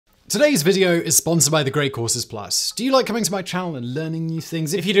Today's video is sponsored by the Great Courses Plus. Do you like coming to my channel and learning new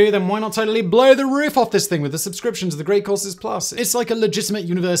things? If you do, then why not totally blow the roof off this thing with a subscription to the Great Courses Plus? It's like a legitimate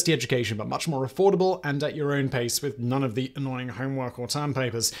university education, but much more affordable and at your own pace with none of the annoying homework or term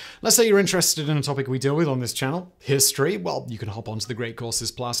papers. Let's say you're interested in a topic we deal with on this channel, history. Well, you can hop onto the Great Courses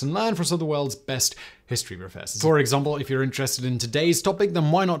Plus and learn from some of the world's best history professors. For example, if you're interested in today's topic,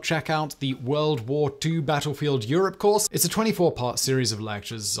 then why not check out the World War II Battlefield Europe course? It's a 24-part series of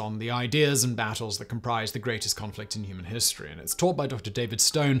lectures on the ideas and battles that comprise the greatest conflict in human history, and it's taught by Dr. David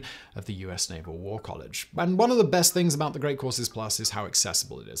Stone of the US Naval War College. And one of the best things about the Great Courses Plus is how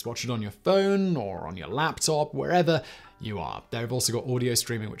accessible it is. Watch it on your phone or on your laptop, wherever you are. They've also got audio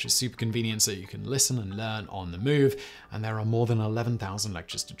streaming, which is super convenient, so you can listen and learn on the move, and there are more than 11,000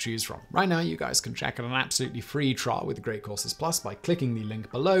 lectures to choose from. Right now, you guys can check out an absolutely free trial with the Great Courses Plus by clicking the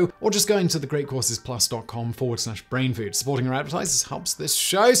link below, or just going to thegreatcoursesplus.com/brainfood. Supporting our advertisers helps this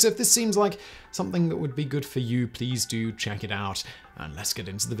show, so if this seems like something that would be good for you, please do check it out, and let's get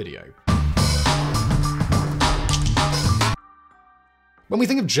into the video. When we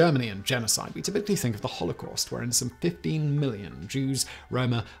think of Germany and genocide, we typically think of the Holocaust, wherein some 15 million Jews,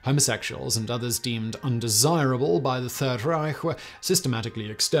 Roma, homosexuals, and others deemed undesirable by the Third Reich were systematically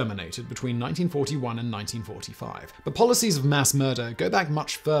exterminated between 1941 and 1945. But policies of mass murder go back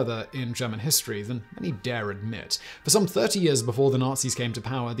much further in German history than many dare admit. For some 30 years before the Nazis came to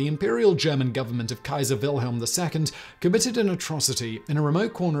power, the Imperial German government of Kaiser Wilhelm II committed an atrocity in a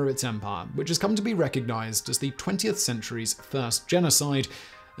remote corner of its empire, which has come to be recognized as the 20th century's first genocide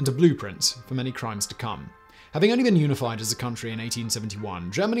and a blueprint for many crimes to come. Having only been unified as a country in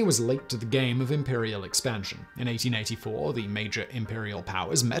 1871, Germany was late to the game of imperial expansion. In 1884, the major imperial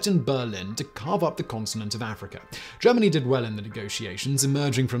powers met in Berlin to carve up the continent of Africa. Germany did well in the negotiations,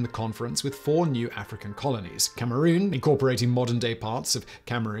 emerging from the conference with 4 new African colonies: Cameroon, incorporating modern-day parts of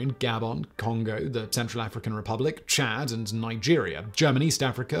Cameroon, Gabon, Congo, the Central African Republic, Chad, and Nigeria; German East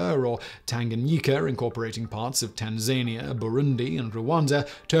Africa, or Tanganyika, incorporating parts of Tanzania, Burundi, and Rwanda;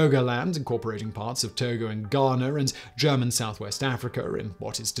 Togoland, incorporating parts of Togo and Ghana, and German Southwest Africa in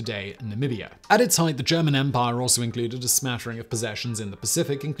what is today Namibia. At its height, the German Empire also included a smattering of possessions in the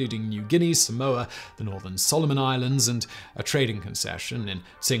Pacific, including New Guinea, Samoa, the Northern Solomon Islands, and a trading concession in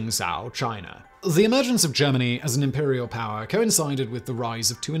Tsingtao, China. The emergence of Germany as an imperial power coincided with the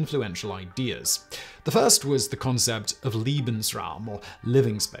rise of 2 influential ideas. The first was the concept of Lebensraum, or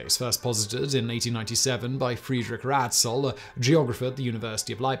living space, first posited in 1897 by Friedrich Ratzel, a geographer at the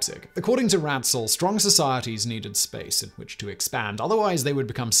University of Leipzig. According to Ratzel, strong societies needed space in which to expand, otherwise they would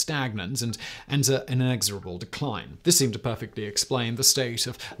become stagnant and enter an inexorable decline. This seemed to perfectly explain the state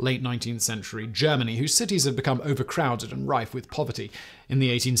of late 19th century Germany, whose cities had become overcrowded and rife with poverty. In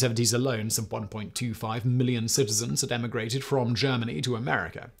the 1870s alone, some 1.25 million citizens had emigrated from Germany to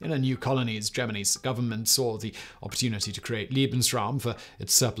America. In her new colonies, Germany's government saw the opportunity to create Lebensraum for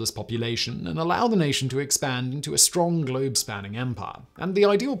its surplus population and allow the nation to expand into a strong globe-spanning empire. And the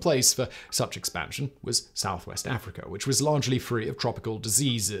ideal place for such expansion was Southwest Africa, which was largely free of tropical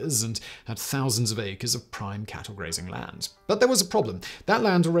diseases and had thousands of acres of prime cattle grazing land. But there was a problem. That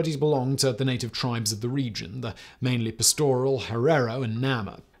land already belonged to the native tribes of the region, the mainly pastoral Herero and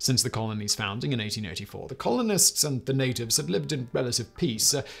Nama. Since the colony's founding in 1884, the colonists and the natives had lived in relative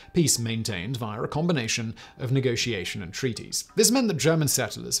peace, a peace maintained via a combination of negotiation and treaties. This meant that German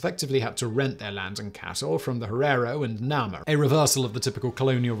settlers effectively had to rent their land and cattle from the Herero and Nama, a reversal of the typical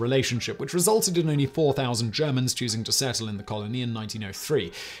colonial relationship, which resulted in only 4,000 Germans choosing to settle in the colony in 1903.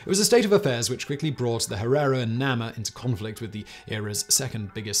 It was a state of affairs which quickly brought the Herero and Nama into conflict with the era's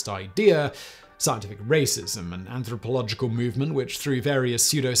second biggest idea: scientific racism, an anthropological movement which, through various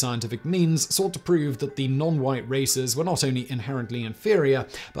pseudoscientific means, sought to prove that the non-white races were not only inherently inferior,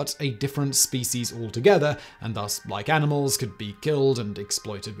 but a different species altogether, and thus, like animals, could be killed and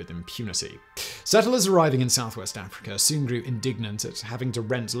exploited with impunity. Settlers arriving in Southwest Africa soon grew indignant at having to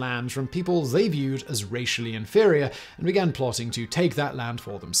rent land from people they viewed as racially inferior and began plotting to take that land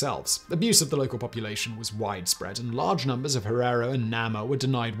for themselves. Abuse of the local population was widespread, and large numbers of Herero and Nama were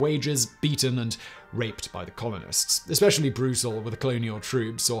denied wages, beaten, and raped by the colonists. Especially brutal were the colonial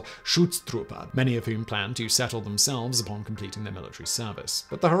troops, or Schutztruppe, many of whom planned to settle themselves upon completing their military service.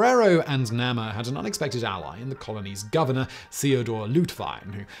 But the Herero and Nama had an unexpected ally in the colony's governor, Theodor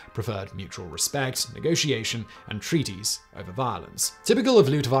Lutwein, who preferred mutual respect, negotiation, and treaties over violence. Typical of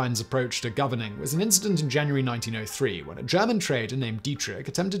Lutwein's approach to governing was an incident in January 1903 when a German trader named Dietrich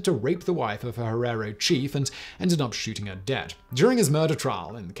attempted to rape the wife of a Herero chief and ended up shooting her dead. During his murder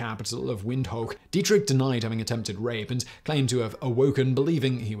trial in the capital of Windhoek, Dietrich denied having attempted rape and claimed to have awoken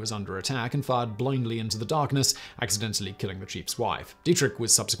believing he was under attack and fired blindly into the darkness, accidentally killing the chief's wife. Dietrich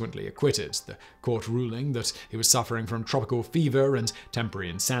was subsequently acquitted, the court ruling that he was suffering from tropical fever and temporary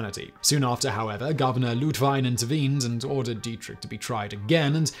insanity. Soon after, however, Governor Leutwein intervened and ordered Dietrich to be tried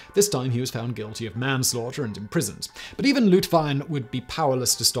again, and this time he was found guilty of manslaughter and imprisoned. But even Leutwein would be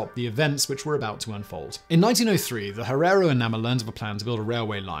powerless to stop the events which were about to unfold. In 1903, the Herero and Nama learned of a plan to build a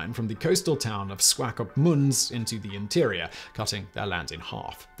railway line from the coastal town of Swakopmund into the interior, cutting their land in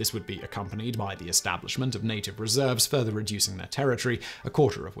half. This would be accompanied by the establishment of native reserves, further reducing their territory, a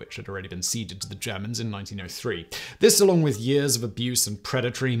quarter of which had already been ceded to the Germans in 1903. This, along with years of abuse and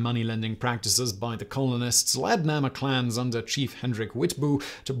predatory money-lending practices by the colonists, led Nama clans under Chief Hendrik Witbooi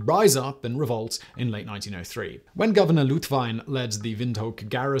to rise up and revolt in late 1903. When Governor Leutwein led the Windhoek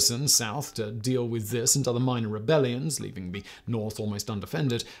garrison south to deal with this and other minor rebellions, leaving the north almost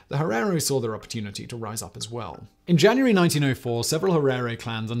undefended, the Herero saw their opportunity to rise up as well. In January 1904, several Herero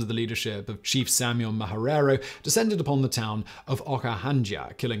clans under the leadership of Chief Samuel Maharero descended upon the town of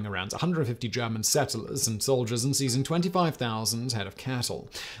Okahandja, killing around 150 German settlers and soldiers and seizing 25,000 head of cattle.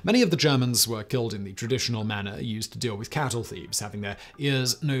 Many of the Germans were killed in the traditional manner used to deal with cattle thieves, having their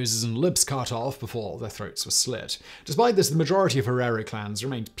ears, noses, and lips cut off before their throats were slit. Despite this, the majority of Herero clans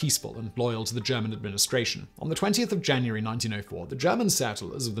remained peaceful and loyal to the German administration. On the 20th of January 1904, the German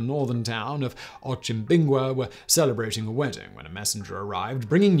settlers of the northern town of Ochimbingwe were celebrating a wedding when a messenger arrived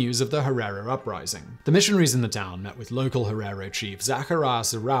bringing news of the Herero uprising. The missionaries in the town met with local Herero chief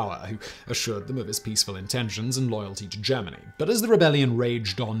Zacharias Arawa, who assured them of his peaceful intentions and loyalty to Germany. But as the rebellion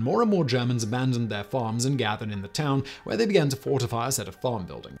raged on, more and more Germans abandoned their farms and gathered in the town, where they began to fortify a set of farm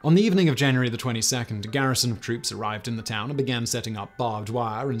buildings. On the evening of January the 22nd, a garrison of troops arrived in the town and began setting up barbed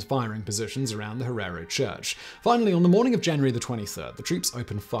wire and firing positions around the Herero church. Finally, on the morning of January the 23rd, the troops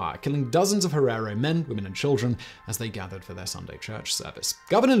opened fire, killing dozens of Herero men, women, and children as they gathered for their Sunday church service.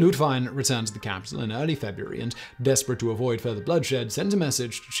 Governor Leutwein returned to the capital in early February and, desperate to avoid further bloodshed, sent a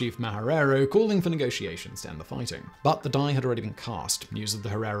message to Chief Maharero calling for negotiations to end the fighting. But the die had already been cast. News of the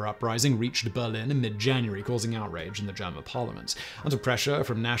Herero uprising reached Berlin in mid-January, causing outrage in the German parliament. Under pressure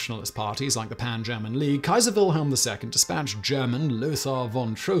from nationalist parties like the Pan-German League, Kaiser Wilhelm II dispatched German Lothar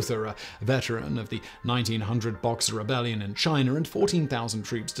von Trotha, a veteran of the 1900 Boxer Rebellion in China, and 14,000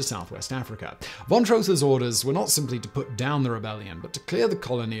 troops to southwest Africa. Von Trotha's orders were not simply to put down the rebellion, but to clear the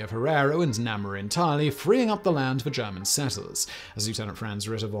colony of Herero and Nama entirely, freeing up the land for German settlers. As Lieutenant Franz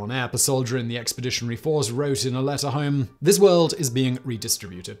Ritter von Epp, a soldier in the expeditionary force, wrote in a letter home, "This world is being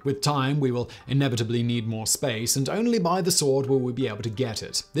redistributed. With time, we will inevitably need more space, and only by the sword will we be able to get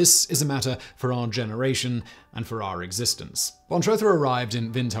it. This is a matter for our generation and for our existence." Von Trotha arrived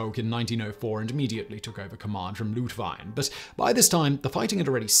in Windhoek in 1904 and immediately took over command from Leutwein, but by this time the fighting had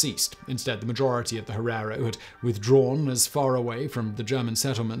already ceased. Instead, the majority of the Herero had withdrawn as far away from the German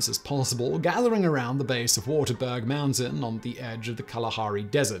settlements as possible, gathering around the base of Waterberg Mountain on the edge of the Kalahari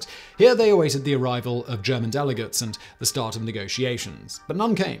Desert. Here they awaited the arrival of German delegates and the start of negotiations, but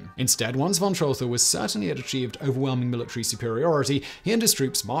none came. Instead, once von Trotha was certain he had achieved overwhelming military superiority, he and his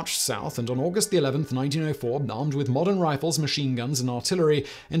troops marched south, and on August 11, 1904, armed with modern rifles, machine guns, and artillery,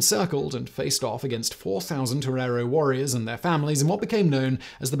 encircled and faced off against 4,000 Herero warriors and their families in what became known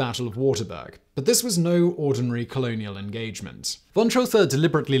as the Battle of Waterberg. But this was no ordinary colonial engagement. Von Trotha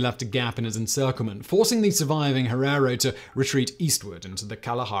deliberately left a gap in his encirclement, forcing the surviving Herero to retreat eastward into the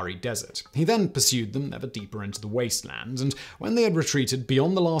Kalahari Desert. He then pursued them ever deeper into the wasteland, and when they had retreated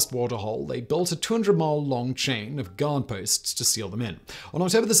beyond the last waterhole, they built a 200-mile-long chain of guard posts to seal them in. On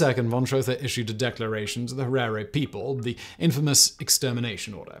October 2nd, von Trotha issued a declaration to the Herero people, the infamous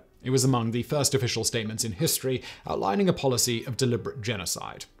Extermination Order. It was among the first official statements in history outlining a policy of deliberate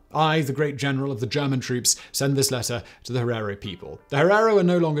genocide. I, the great general of the German troops, send this letter to the Herero people. The Herero are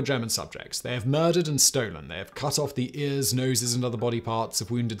no longer German subjects. They have murdered and stolen. They have cut off the ears, noses, and other body parts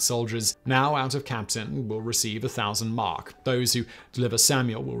of wounded soldiers. Now, out of captain, will receive 1,000 mark. Those who deliver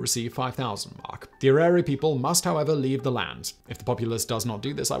Samuel will receive 5,000 mark. The Herero people must, however, leave the land. If the populace does not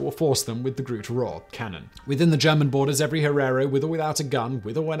do this, I will force them with the Groot Rohr cannon. Within the German borders, every Herero, with or without a gun,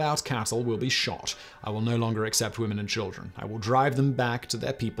 with or without cattle, will be shot. I will no longer accept women and children. I will drive them back to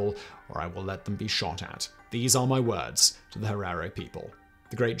their people, or I will let them be shot at. These are my words to the Herero people.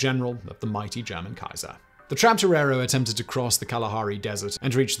 The great general of the mighty German Kaiser. The trapped Herero attempted to cross the Kalahari Desert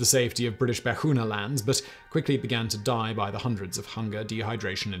and reach the safety of British Behuna lands, but quickly began to die by the hundreds of hunger,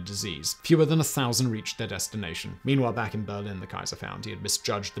 dehydration, and disease. Fewer than 1,000 reached their destination. Meanwhile, back in Berlin, the Kaiser found he had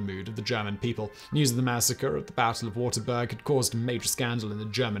misjudged the mood of the German people. News of the massacre at the Battle of Waterberg had caused a major scandal in the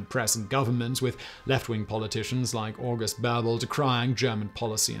German press and government, with left-wing politicians like August Bebel decrying German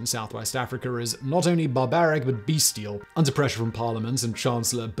policy in Southwest Africa as not only barbaric but bestial. Under pressure from Parliament and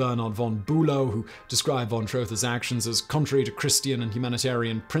Chancellor Bernhard von Bülow, who described von Trotha's actions as contrary to Christian and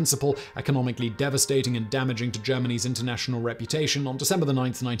humanitarian principle, economically devastating and damaging to Germany's international reputation, on December 9,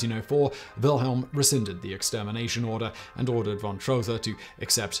 1904, Wilhelm rescinded the extermination order and ordered von Trotha to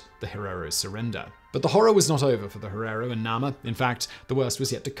accept the Herero's surrender. But the horror was not over for the Herero and Nama. In fact, the worst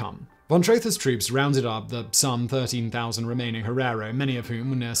was yet to come. Von Trotha's troops rounded up the some 13,000 remaining Herero, many of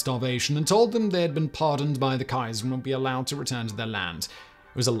whom were near starvation, and told them they had been pardoned by the Kaiser and would be allowed to return to their land.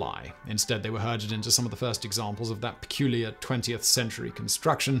 It was a lie. Instead, they were herded into some of the first examples of that peculiar 20th century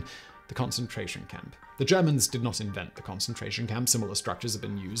construction, the concentration camp. The Germans did not invent the concentration camp. Similar structures have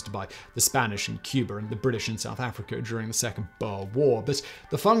been used by the Spanish in Cuba and the British in South Africa during the Second Boer War, but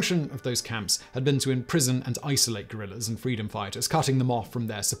the function of those camps had been to imprison and isolate guerrillas and freedom fighters, cutting them off from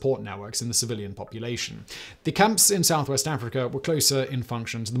their support networks in the civilian population. The camps in Southwest Africa were closer in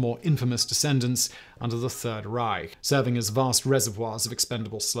function to the more infamous descendants under the Third Reich, serving as vast reservoirs of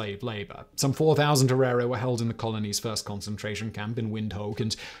expendable slave labor. Some 4,000 Herero were held in the colony's first concentration camp in Windhoek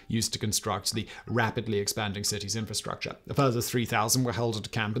and used to construct the rapidly expanding city's infrastructure. A further 3,000 were held at a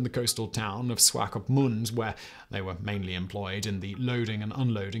camp in the coastal town of Swakopmund, where they were mainly employed in the loading and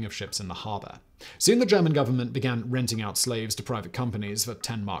unloading of ships in the harbour. Soon the German government began renting out slaves to private companies for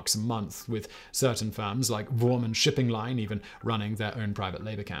 10 marks a month, with certain firms like Wurman Shipping Line even running their own private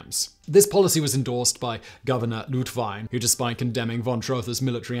labour camps. This policy was endorsed by Governor Ludwig, who, despite condemning von Trotha's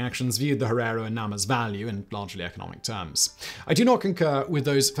military actions, viewed the Herero and Nama's value in largely economic terms. I do not concur with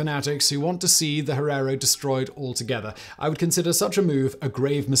those fanatics who want to see the Herero destroyed altogether. I would consider such a move a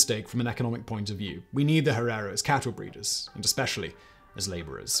grave mistake from an economic point of view. We need the Herero as cattle breeders, and especially as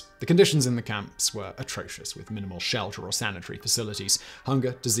labourers. The conditions in the camps were atrocious, with minimal shelter or sanitary facilities.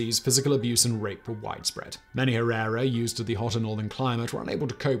 Hunger, disease, physical abuse, and rape were widespread. Many Herero, used to the hotter northern climate, were unable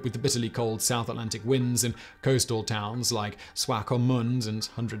to cope with the bitterly cold South Atlantic winds in coastal towns like Swakopmund, and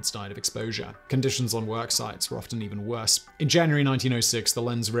hundreds died of exposure. Conditions on work sites were often even worse. In January 1906, the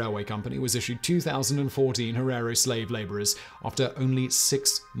Lens Railway Company was issued 2,014 Herero slave labourers. After only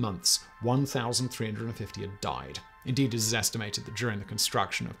 6 months, 1,350 had died. Indeed, it is estimated that during the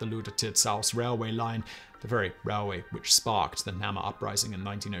construction of the Luda-Titsaus railway line, the very railway which sparked the Nama uprising in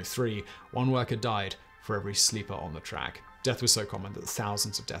 1903, one worker died for every sleeper on the track. Death was so common that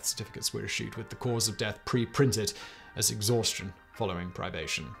thousands of death certificates were issued with the cause of death pre-printed as exhaustion following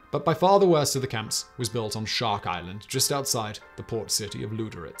privation. But by far the worst of the camps was built on Shark Island, just outside the port city of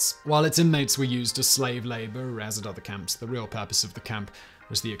Luderitz. While its inmates were used as slave labor, as at other camps, the real purpose of the camp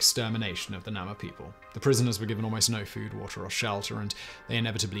was the extermination of the Nama people. The prisoners were given almost no food, water, or shelter, and they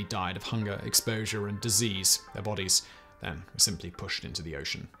inevitably died of hunger, exposure, and disease. Their bodies then were simply pushed into the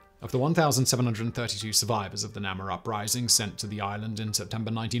ocean. Of the 1,732 survivors of the Nama uprising sent to the island in September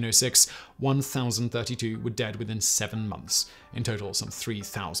 1906, 1,032 were dead within 7 months. In total, some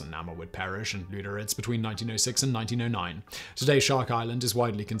 3,000 Nama would perish in Luderitz between 1906 and 1909. Today, Shark Island is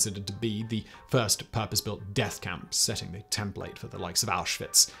widely considered to be the first purpose-built death camp, setting the template for the likes of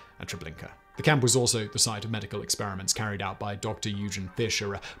Auschwitz and Treblinka. The camp was also the site of medical experiments carried out by Dr. Eugen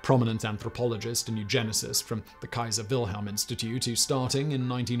Fischer, a prominent anthropologist and eugenicist from the Kaiser Wilhelm Institute, who, starting in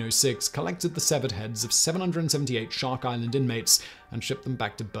 1906, collected the severed heads of 778 Shark Island inmates and shipped them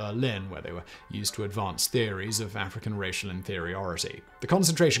back to Berlin, where they were used to advance theories of African racial inferiority. The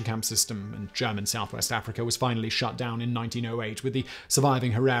concentration camp system in German Southwest Africa was finally shut down in 1908, with the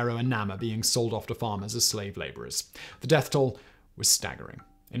surviving Herero and Nama being sold off to farmers as slave labourers. The death toll was staggering.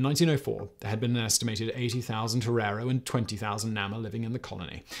 In 1904, there had been an estimated 80,000 Herero and 20,000 Nama living in the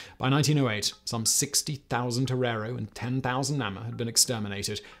colony. By 1908, some 60,000 Herero and 10,000 Nama had been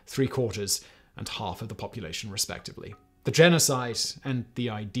exterminated, 3/4 and half of the population respectively. The genocide and the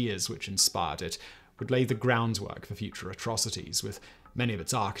ideas which inspired it would lay the groundwork for future atrocities, with many of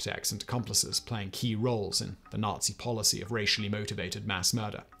its architects and accomplices playing key roles in the Nazi policy of racially motivated mass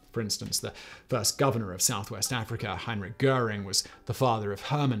murder. For instance, the first governor of Southwest Africa, Heinrich Goering, was the father of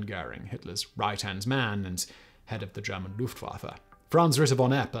Hermann Goering, Hitler's right-hand man and head of the German Luftwaffe. Franz Ritter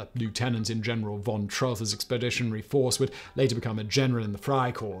von Epp, a lieutenant in General von Trotha's expeditionary force, would later become a general in the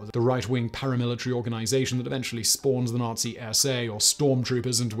Freikorps, the right-wing paramilitary organization that eventually spawned the Nazi SA, or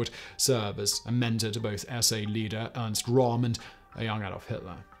stormtroopers, and would serve as a mentor to both SA leader Ernst Röhm and a young Adolf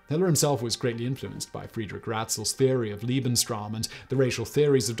Hitler. Hitler himself was greatly influenced by Friedrich Ratzel's theory of Lebensraum and the racial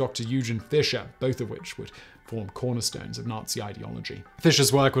theories of Dr. Eugen Fischer, both of which would form cornerstones of Nazi ideology.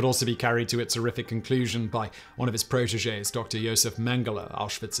 Fischer's work would also be carried to its horrific conclusion by one of his protégés, Dr. Josef Mengele,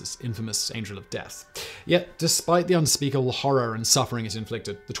 Auschwitz's infamous Angel of Death. Yet, despite the unspeakable horror and suffering it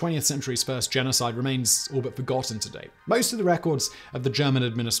inflicted, the 20th century's first genocide remains all but forgotten today. Most of the records of the German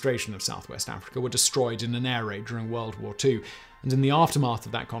administration of Southwest Africa were destroyed in an air raid during World War II. And in the aftermath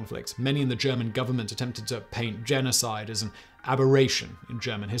of that conflict, many in the German government attempted to paint genocide as an aberration in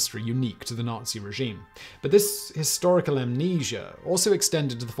German history unique to the Nazi regime. But this historical amnesia also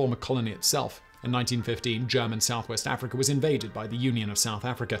extended to the former colony itself. In 1915, German Southwest Africa was invaded by the Union of South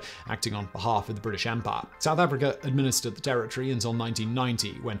Africa, acting on behalf of the British Empire. South Africa administered the territory until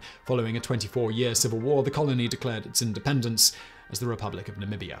 1990, when, following a 24-year civil war, the colony declared its independence as the Republic of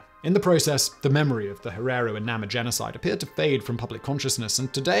Namibia. In the process, the memory of the Herero and Nama genocide appeared to fade from public consciousness,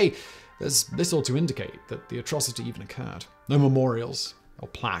 and today there's little to indicate that the atrocity even occurred. No memorials or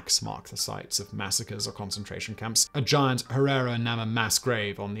plaques mark the sites of massacres or concentration camps. A giant Herero and Nama mass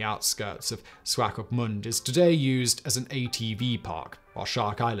grave on the outskirts of Swakopmund is today used as an ATV park, while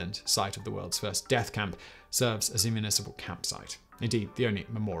Shark Island, site of the world's first death camp, serves as a municipal campsite. Indeed, the only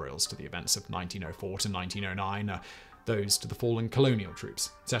memorials to the events of 1904 to 1909 are those to the fallen colonial troops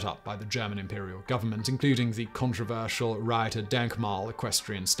set up by the German imperial government, including the controversial Reiter Denkmal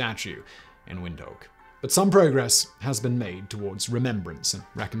equestrian statue in Windhoek. But some progress has been made towards remembrance and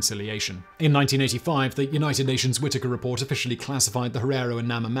reconciliation. In 1985, the United Nations Whitaker Report officially classified the Herero and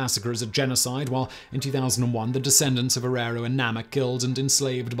Nama massacre as a genocide, while in 2001, the descendants of Herero and Nama, killed and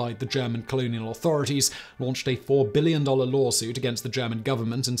enslaved by the German colonial authorities, launched a $4 billion lawsuit against the German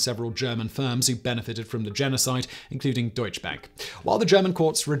government and several German firms who benefited from the genocide, including Deutsche Bank. While the German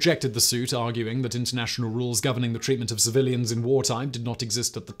courts rejected the suit, arguing that international rules governing the treatment of civilians in wartime did not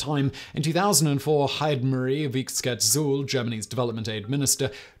exist at the time, in 2004, Heidemarie Wiekskets-Zuul, Germany's development aid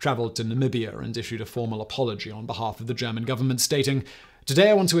minister, traveled to Namibia and issued a formal apology on behalf of the German government, stating, "Today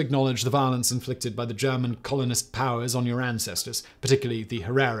I want to acknowledge the violence inflicted by the German colonist powers on your ancestors, particularly the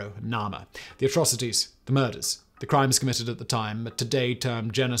Herero and Nama. The atrocities, the murders, the crimes committed at the time, but today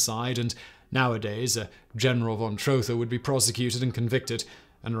termed genocide, and nowadays a General von Trotha would be prosecuted and convicted,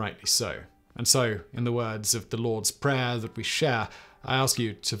 and rightly so. And so, in the words of the Lord's Prayer that we share, I ask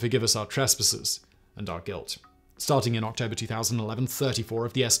you to forgive us our trespasses and our guilt." Starting in October 2011, 34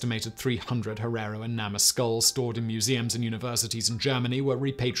 of the estimated 300 Herero and Nama skulls stored in museums and universities in Germany were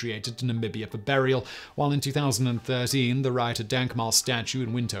repatriated to Namibia for burial, while in 2013, the Reiter Denkmal statue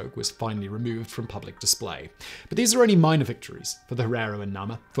in Windhoek was finally removed from public display. But these are only minor victories for the Herero and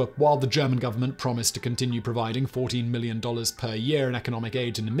Nama, for while the German government promised to continue providing $14 million per year in economic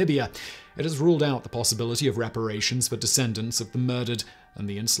aid to Namibia, it has ruled out the possibility of reparations for descendants of the murdered and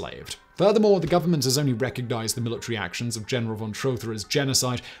the enslaved. Furthermore, the government has only recognized the military actions of General von Trotha as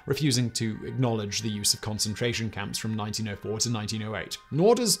genocide, refusing to acknowledge the use of concentration camps from 1904 to 1908.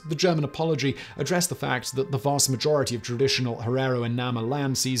 Nor does the German apology address the fact that the vast majority of traditional Herero and Nama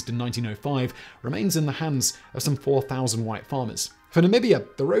land seized in 1905 remains in the hands of some 4,000 white farmers. For Namibia,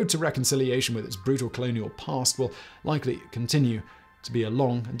 the road to reconciliation with its brutal colonial past will likely continue to be a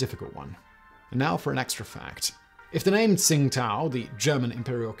long and difficult one. And now for an extra fact. If the name Tsingtao, the German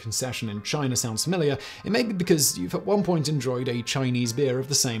imperial concession in China, sounds familiar, it may be because you've at one point enjoyed a Chinese beer of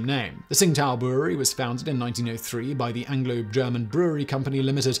the same name. The Tsingtao Brewery was founded in 1903 by the Anglo-German Brewery Company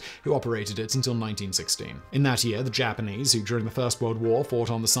Limited, who operated it until 1916. In that year, the Japanese, who during the First World War fought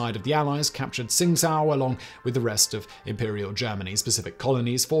on the side of the Allies, captured Tsingtao along with the rest of Imperial Germany's Pacific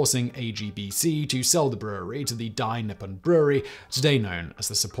colonies, forcing AGBC to sell the brewery to the Dai Nippon Brewery, today known as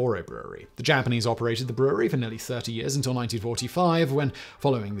the Sapporo Brewery. The Japanese operated the brewery for nearly 30 years until 1945, when,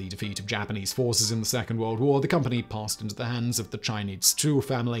 following the defeat of Japanese forces in the Second World War, the company passed into the hands of the Chinese Zhou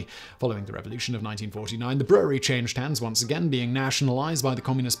family. Following the Revolution of 1949, the brewery changed hands once again, being nationalized by the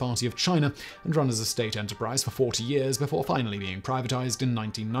Communist Party of China and run as a state enterprise for 40 years before finally being privatized in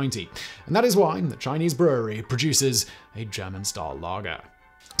 1990. And that is why the Chinese brewery produces a German-style lager.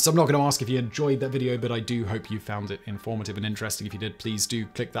 So I'm not going to ask if you enjoyed that video, but I do hope you found it informative and interesting. If you did, please do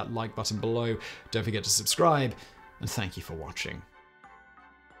click that like button below. Don't forget to subscribe, and thank you for watching.